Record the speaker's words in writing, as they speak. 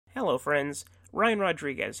Hello friends, Ryan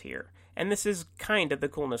Rodriguez here, and this is kind of the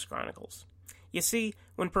Coolness Chronicles. You see,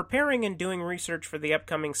 when preparing and doing research for the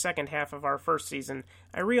upcoming second half of our first season,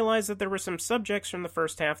 I realized that there were some subjects from the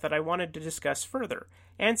first half that I wanted to discuss further,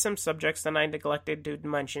 and some subjects that I neglected to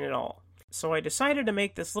mention at all. So I decided to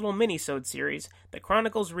make this little mini-sode series, the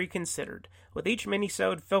Chronicles Reconsidered, with each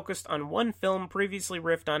mini-sode focused on one film previously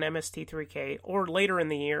riffed on MST3K or later in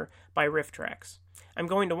the year by riff tracks. I'm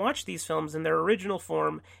going to watch these films in their original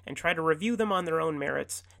form and try to review them on their own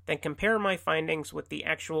merits, then compare my findings with the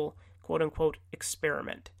actual quote-unquote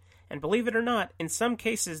experiment. And believe it or not, in some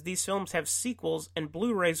cases these films have sequels and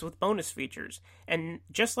Blu-rays with bonus features, and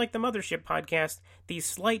just like the Mothership podcast, these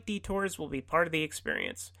slight detours will be part of the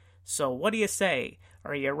experience. So what do you say?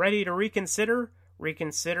 Are you ready to reconsider?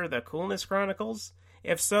 Reconsider the Coolness Chronicles?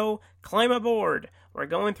 If so, climb aboard. We're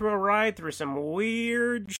going through a ride through some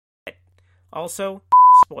weird shit. Also,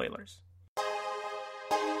 spoilers.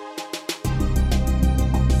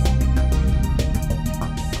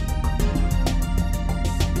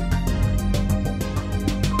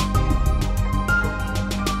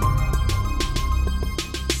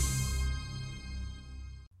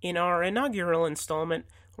 In our inaugural installment,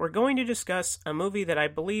 we're going to discuss a movie that I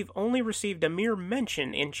believe only received a mere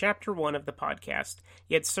mention in Chapter 1 of the podcast,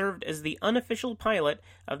 yet served as the unofficial pilot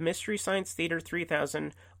of Mystery Science Theater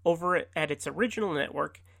 3000 over at its original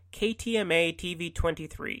network, KTMA TV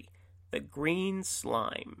 23, The Green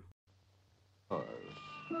Slime. The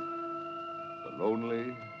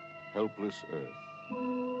lonely, helpless Earth.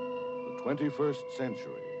 The 21st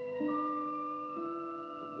century.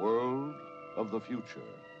 The world of the future.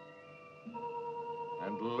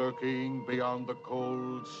 And lurking beyond the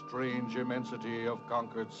cold, strange immensity of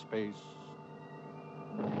conquered space,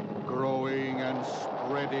 growing and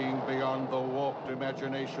spreading beyond the warped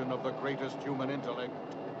imagination of the greatest human intellect,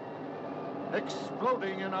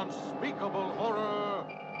 exploding in unspeakable horror,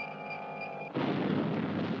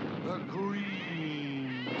 the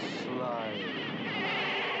Green Slime.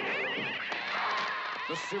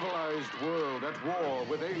 The civilized world at war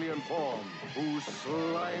with alien form, whose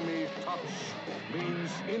slimy touch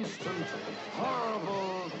means instant,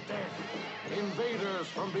 horrible death. Invaders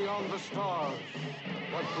from beyond the stars.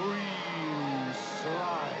 The Green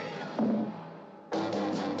Slime.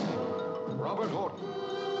 Robert Horton.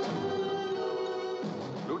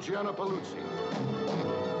 Luciana Paluzzi.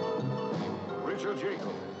 Richard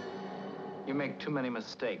Jacob. You make too many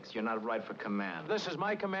mistakes. You're not right for command. This is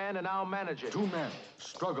my command, and I'll manage it. Two men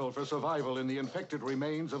struggle for survival in the infected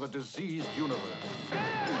remains of a diseased universe.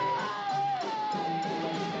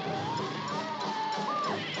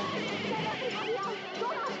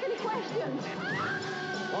 Don't ask any questions.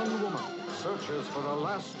 One woman searches for a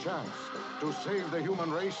last chance to save the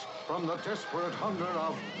human race from the desperate hunger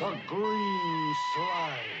of the Green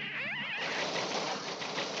Slime.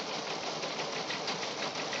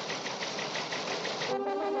 A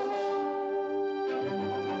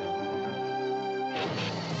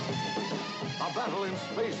battle in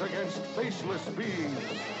space against faceless beings.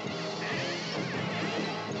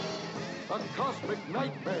 A cosmic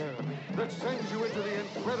nightmare that sends you into the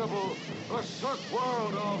incredible, berserk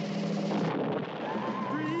world of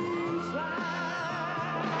Green Slime!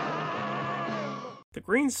 The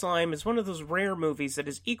Green Slime is one of those rare movies that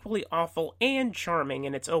is equally awful and charming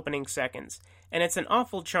in its opening seconds, and it's an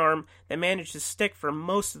awful charm that managed to stick for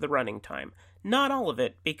most of the running time. Not all of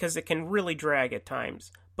it, because it can really drag at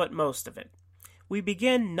times, but most of it. We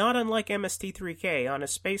begin not unlike MST3K on a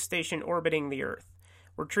space station orbiting the Earth.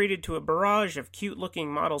 We're treated to a barrage of cute-looking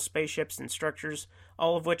model spaceships and structures,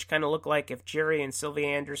 all of which kind of look like if Jerry and Sylvia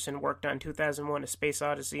Anderson worked on 2001: A Space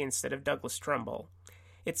Odyssey instead of Douglas Trumbull.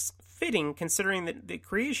 It's fitting considering that the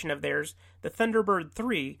creation of theirs, the Thunderbird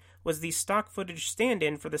 3, was the stock footage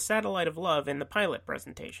stand-in for the Satellite of Love in the pilot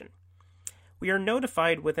presentation. We are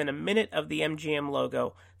notified within a minute of the MGM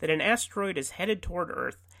logo that an asteroid is headed toward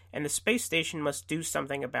Earth, and the space station must do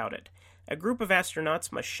something about it. A group of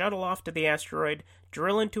astronauts must shuttle off to the asteroid,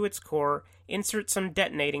 drill into its core, insert some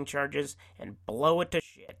detonating charges, and blow it to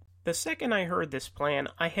shit. The second I heard this plan,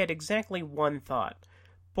 I had exactly one thought.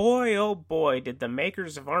 Boy, oh boy, did the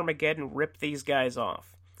makers of Armageddon rip these guys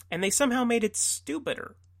off. And they somehow made it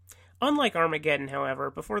stupider. Unlike Armageddon, however,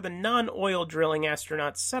 before the non-oil drilling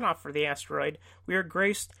astronauts set off for the asteroid, we are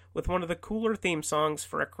graced with one of the cooler theme songs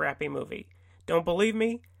for a crappy movie. Don't believe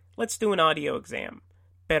me? Let's do an audio exam.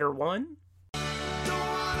 Better one?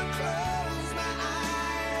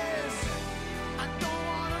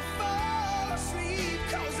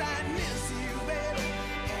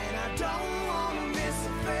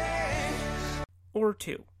 Or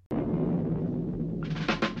two.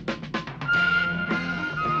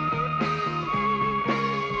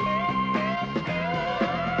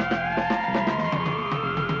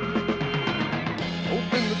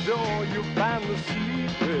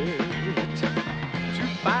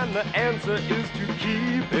 the answer is to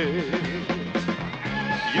keep it.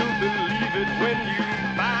 You'll believe it when you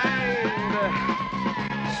find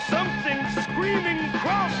something screaming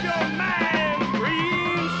across your mind.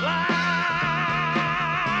 Green slime.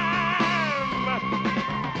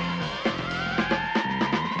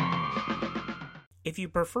 If you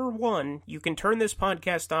prefer one, you can turn this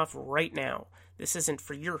podcast off right now. This isn't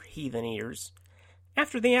for your heathen ears.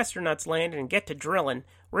 After the astronauts land and get to drilling,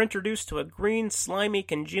 we're introduced to a green, slimy,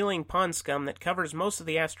 congealing pond scum that covers most of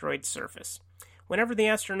the asteroid's surface. Whenever the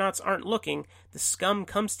astronauts aren't looking, the scum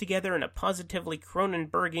comes together in a positively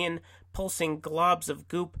Cronenbergian, pulsing globs of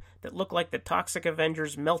goop that look like the Toxic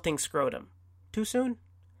Avenger's melting scrotum. Too soon?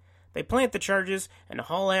 They plant the charges and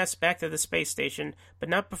haul ass back to the space station, but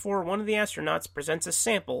not before one of the astronauts presents a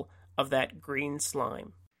sample of that green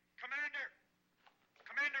slime.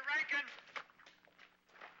 Commander Rankin!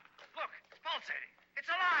 Look, it's pulsating. It's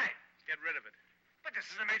alive. Let's get rid of it. But this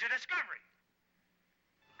is a major discovery.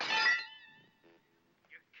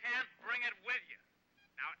 You can't bring it with you.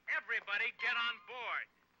 Now everybody get on board.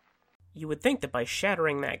 You would think that by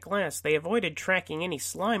shattering that glass, they avoided tracking any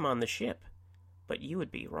slime on the ship. But you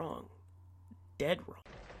would be wrong. Dead wrong.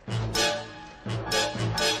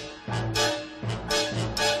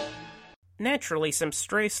 Naturally, some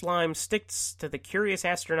stray slime sticks to the curious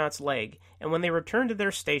astronaut's leg, and when they return to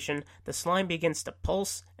their station, the slime begins to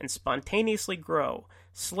pulse and spontaneously grow,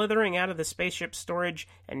 slithering out of the spaceship's storage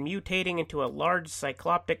and mutating into a large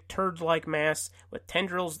cycloptic turd-like mass with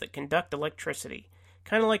tendrils that conduct electricity.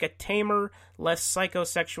 Kind of like a tamer, less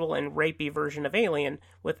psychosexual and rapey version of Alien,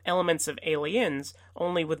 with elements of Aliens,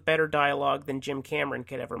 only with better dialogue than Jim Cameron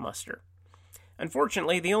could ever muster.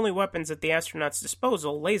 Unfortunately, the only weapons at the astronauts'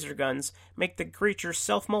 disposal, laser guns, make the creatures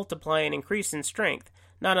self-multiply and increase in strength,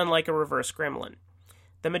 not unlike a reverse gremlin.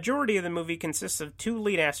 The majority of the movie consists of two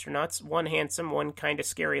lead astronauts, one handsome, one kinda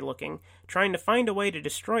scary looking, trying to find a way to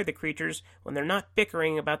destroy the creatures when they're not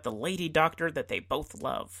bickering about the lady doctor that they both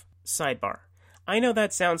love. Sidebar. I know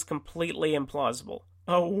that sounds completely implausible.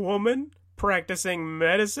 A woman? Practicing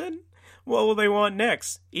medicine? What will they want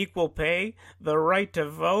next? Equal pay? The right to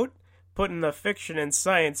vote? Putting the fiction in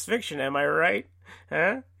science fiction, am I right?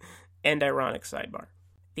 Huh? End ironic sidebar.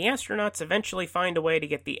 The astronauts eventually find a way to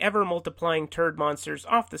get the ever-multiplying turd monsters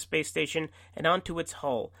off the space station and onto its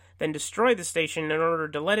hull, then destroy the station in order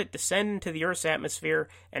to let it descend into the Earth's atmosphere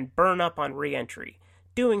and burn up on re-entry.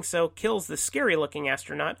 Doing so kills the scary-looking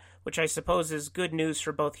astronaut, which I suppose is good news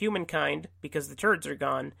for both humankind, because the turds are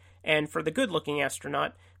gone, and for the good-looking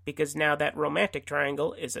astronaut, because now that romantic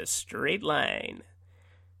triangle is a straight line.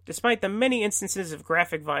 Despite the many instances of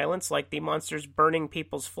graphic violence, like the monsters burning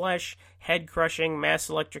people's flesh, head-crushing, mass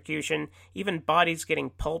electrocution, even bodies getting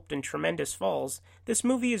pulped in tremendous falls, this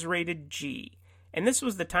movie is rated G. And this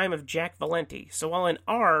was the time of Jack Valenti, so while an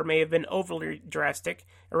R may have been overly drastic,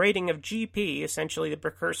 a rating of GP, essentially the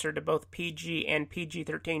precursor to both PG and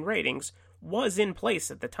PG-13 ratings, was in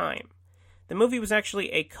place at the time. The movie was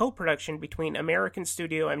actually a co-production between American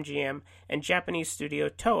studio MGM and Japanese studio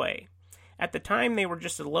Toei. At the time, they were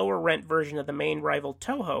just a lower-rent version of the main rival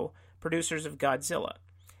Toho, producers of Godzilla.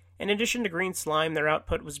 In addition to Green Slime, their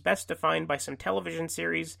output was best defined by some television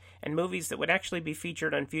series and movies that would actually be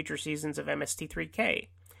featured on future seasons of MST3K.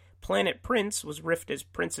 Planet Prince was riffed as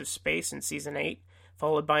Prince of Space in Season 8,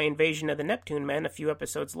 followed by Invasion of the Neptune Men a few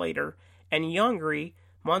episodes later, and Yongri,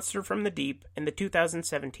 Monster from the Deep, in the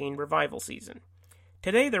 2017 revival season.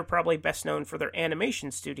 Today, they're probably best known for their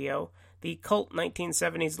animation studio, the cult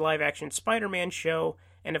 1970s live-action Spider-Man show,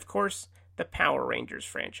 and of course, the Power Rangers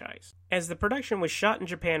franchise. As the production was shot in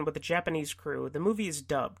Japan with a Japanese crew, the movie is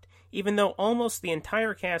dubbed, even though almost the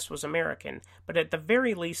entire cast was American, but at the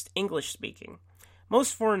very least English-speaking.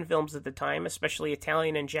 Most foreign films at the time, especially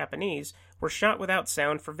Italian and Japanese, were shot without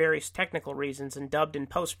sound for various technical reasons and dubbed in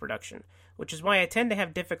post-production, which is why I tend to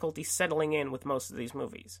have difficulty settling in with most of these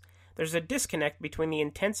movies. There's a disconnect between the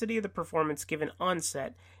intensity of the performance given on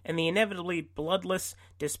set and the inevitably bloodless,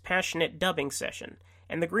 dispassionate dubbing session,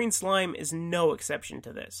 and The Green Slime is no exception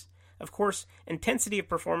to this. Of course, intensity of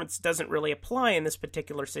performance doesn't really apply in this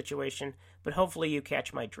particular situation, but hopefully you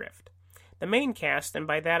catch my drift. The main cast, and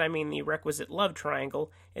by that I mean the requisite love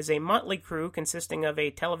triangle, is a motley crew consisting of a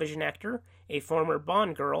television actor, a former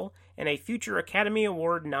Bond girl, and a future Academy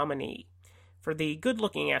Award nominee. For the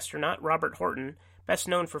good-looking astronaut, Robert Horton, best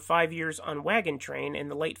known for 5 years on Wagon Train in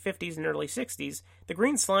the late 50s and early 60s, The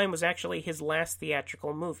Green Slime was actually his last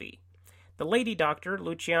theatrical movie. The lady doctor,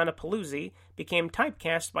 Luciana Paluzzi, became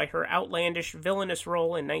typecast by her outlandish villainous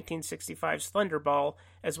role in 1965's Thunderball,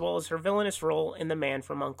 as well as her villainous role in The Man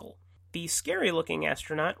from U.N.C.L.E. The scary-looking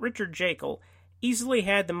astronaut, Richard Jekyll, easily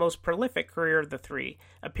had the most prolific career of the three,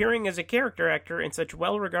 appearing as a character actor in such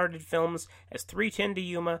well-regarded films as 3:10 to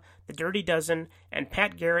Yuma, The Dirty Dozen, and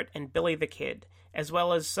Pat Garrett and Billy the Kid, as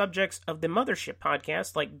well as subjects of the Mothership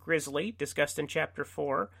podcast like Grizzly, discussed in Chapter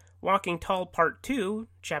 4, Walking Tall Part 2,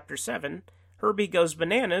 Chapter 7, Herbie Goes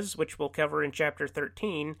Bananas, which we'll cover in Chapter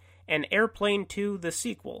 13, and Airplane 2, the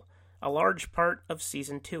sequel, a large part of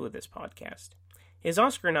Season 2 of this podcast. His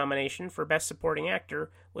Oscar nomination for Best Supporting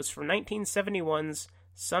Actor was for 1971's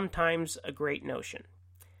Sometimes a Great Notion.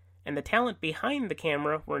 And the talent behind the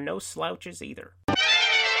camera were no slouches either.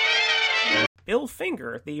 Bill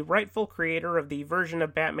Finger, the rightful creator of the version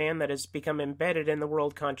of Batman that has become embedded in the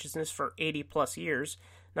world consciousness for 80-plus years,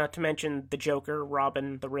 not to mention the Joker,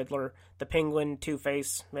 Robin, the Riddler, the Penguin,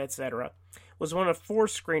 Two-Face, etc., was one of 4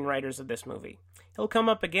 screenwriters of this movie. He'll come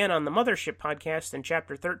up again on the Mothership podcast in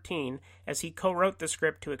Chapter 13 as he co-wrote the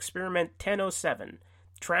script to Experiment 1007,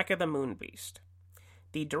 Track of the Moon Beast.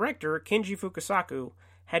 The director, Kinji Fukasaku,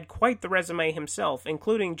 had quite the resume himself,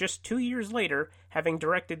 including just 2 years later having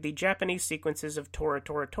directed the Japanese sequences of Tora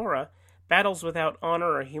Tora Tora, Battles Without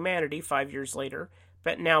Honor or Humanity 5 years later,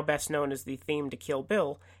 but now best known as the theme to Kill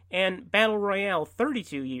Bill, and Battle Royale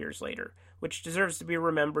 32 years later, which deserves to be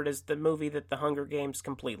remembered as the movie that the Hunger Games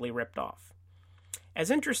completely ripped off. As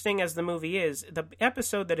interesting as the movie is, the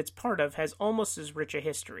episode that it's part of has almost as rich a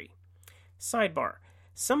history. Sidebar.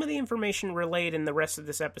 Some of the information relayed in the rest of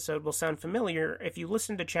this episode will sound familiar if you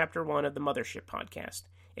listen to Chapter 1 of the Mothership podcast.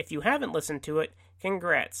 If you haven't listened to it,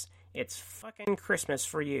 congrats. It's fucking Christmas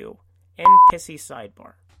for you. End pissy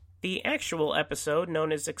sidebar. The actual episode,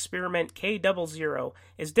 known as Experiment K00,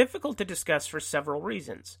 is difficult to discuss for several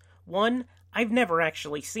reasons. One, I've never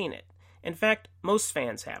actually seen it. In fact, most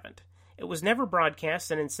fans haven't. It was never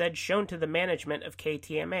broadcast and instead shown to the management of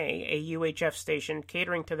KTMA, a UHF station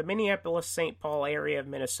catering to the Minneapolis-St. Paul area of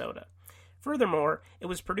Minnesota. Furthermore, it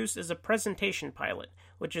was produced as a presentation pilot,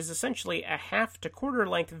 which is essentially a half to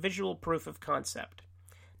quarter-length visual proof of concept.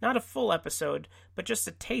 Not a full episode, but just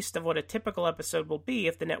a taste of what a typical episode will be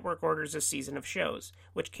if the network orders a season of shows,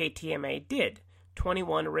 which KTMA did,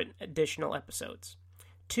 21 written additional episodes.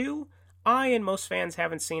 2, I and most fans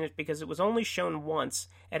haven't seen it because it was only shown once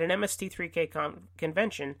at an MST3K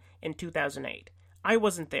convention in 2008. I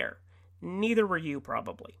wasn't there. Neither were you,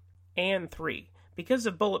 probably. And 3, because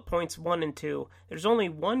of bullet points 1 and 2, there's only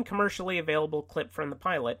one commercially available clip from the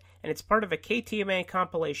pilot, and it's part of a KTMA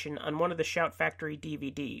compilation on one of the Shout Factory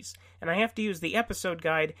DVDs, and I have to use the episode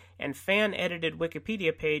guide and fan-edited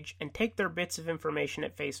Wikipedia page and take their bits of information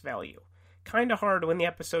at face value. Kinda hard when the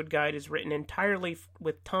episode guide is written entirely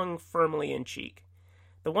with tongue firmly in cheek.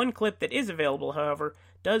 The one clip that is available, however,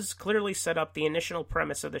 does clearly set up the initial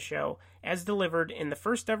premise of the show, as delivered in the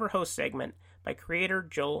first ever host segment by creator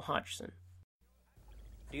Joel Hodgson.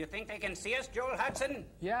 Do you think they can see us, Joel Hudson?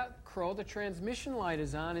 Yeah, Crow, the transmission light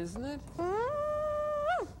is on, isn't it?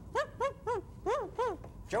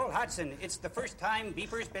 Joel Hudson, it's the first time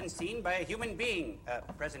Beeper's been seen by a human being.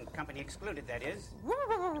 Present company excluded, that is.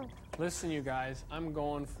 Listen, you guys, I'm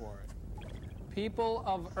going for it. People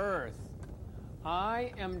of Earth,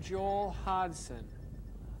 I am Joel Hodgson.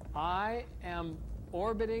 I am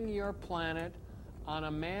orbiting your planet on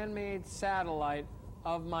a man-made satellite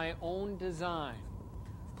of my own design.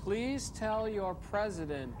 Please tell your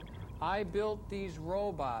president I built these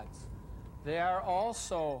robots. They are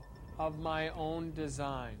also of my own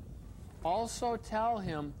design. Also tell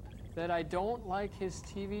him that I don't like his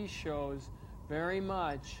TV shows very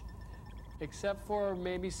much, except for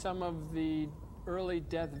maybe some of the early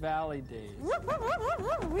Death Valley days.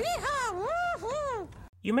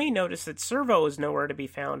 You may notice that Servo is nowhere to be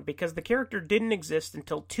found because the character didn't exist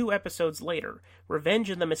until 2 episodes later, Revenge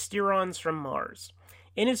of the Mysterons from Mars.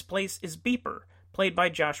 In his place is Beeper, played by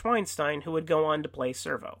Josh Weinstein, who would go on to play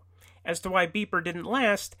Servo. As to why Beeper didn't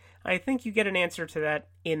last, I think you get an answer to that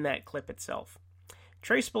in that clip itself.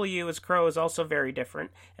 Trace Beaulieu as Crow is also very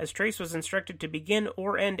different, as Trace was instructed to begin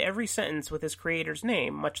or end every sentence with his creator's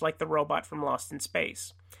name, much like the robot from Lost in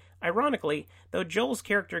Space. Ironically, though Joel's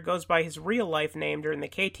character goes by his real-life name during the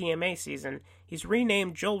KTMA season, he's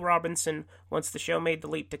renamed Joel Robinson once the show made the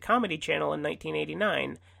leap to Comedy Channel in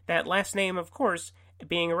 1989, that last name, of course,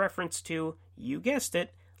 being a reference to, you guessed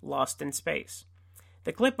it, Lost in Space.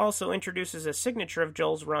 The clip also introduces a signature of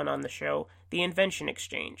Joel's run on the show, The Invention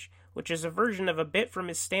Exchange, which is a version of a bit from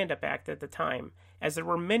his stand-up act at the time, as there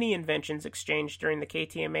were many inventions exchanged during the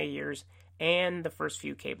KTMA years and the first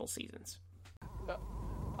few cable seasons.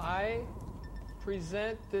 I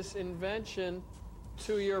present this invention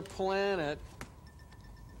to your planet.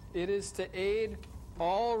 It is to aid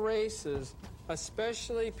all races,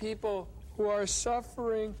 especially people who are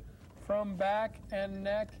suffering from back and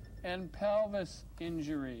neck and pelvis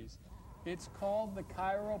injuries. It's called the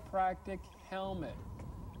chiropractic helmet.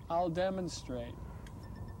 I'll demonstrate.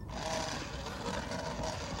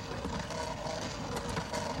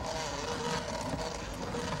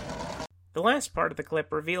 The last part of the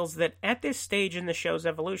clip reveals that at this stage in the show's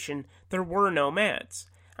evolution, there were no Mads.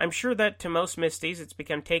 I'm sure that to most Misties it's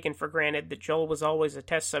become taken for granted that Joel was always a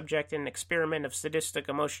test subject in an experiment of sadistic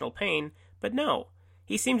emotional pain, but no.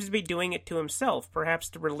 He seems to be doing it to himself, perhaps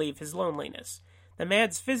to relieve his loneliness. The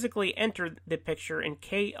Mads physically entered the picture in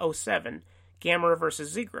K07, Gamera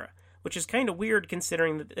vs. Zigra, which is kind of weird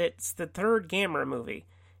considering that it's the third Gamera movie.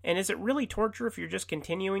 And is it really torture if you're just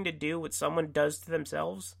continuing to do what someone does to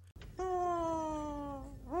themselves?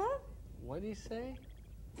 What did he say?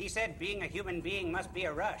 He said being a human being must be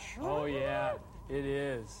a rush. Oh, yeah, it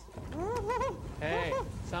is. Hey,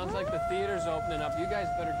 sounds like the theater's opening up. You guys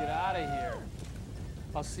better get out of here.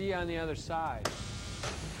 I'll see you on the other side.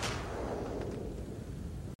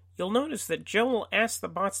 You'll notice that Joel asked the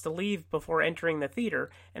bots to leave before entering the theater,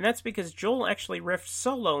 and that's because Joel actually riffed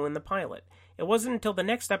solo in the pilot. It wasn't until the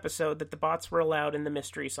next episode that the bots were allowed in the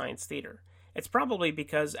Mystery Science Theater. It's probably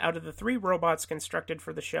because, out of the 3 robots constructed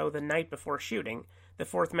for the show the night before shooting, the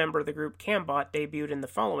 4th member of the group, Cambot, debuted in the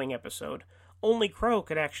following episode, only Crow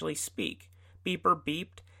could actually speak. Beeper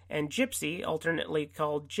beeped, and Gypsy, alternately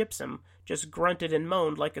called Gypsum, just grunted and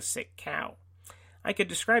moaned like a sick cow. I could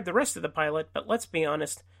describe the rest of the pilot, but let's be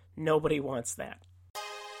honest, nobody wants that.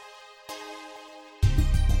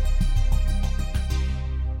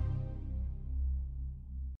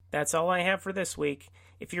 That's all I have for this week.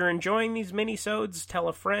 If you're enjoying these mini-sodes, tell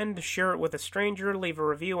a friend, share it with a stranger, leave a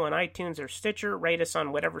review on iTunes or Stitcher, rate us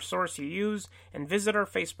on whatever source you use, and visit our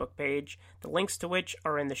Facebook page, the links to which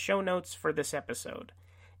are in the show notes for this episode.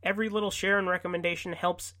 Every little share and recommendation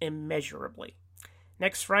helps immeasurably.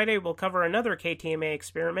 Next Friday, we'll cover another KTMA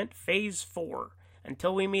experiment, Phase 4.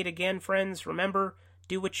 Until we meet again, friends, remember,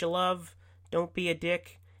 do what you love, don't be a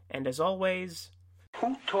dick, and as always...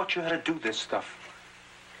 Who taught you how to do this stuff?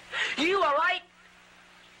 You, all right?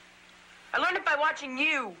 I learned it by watching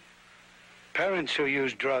you. Parents who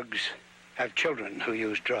use drugs have children who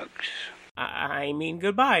use drugs. I mean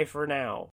goodbye for now.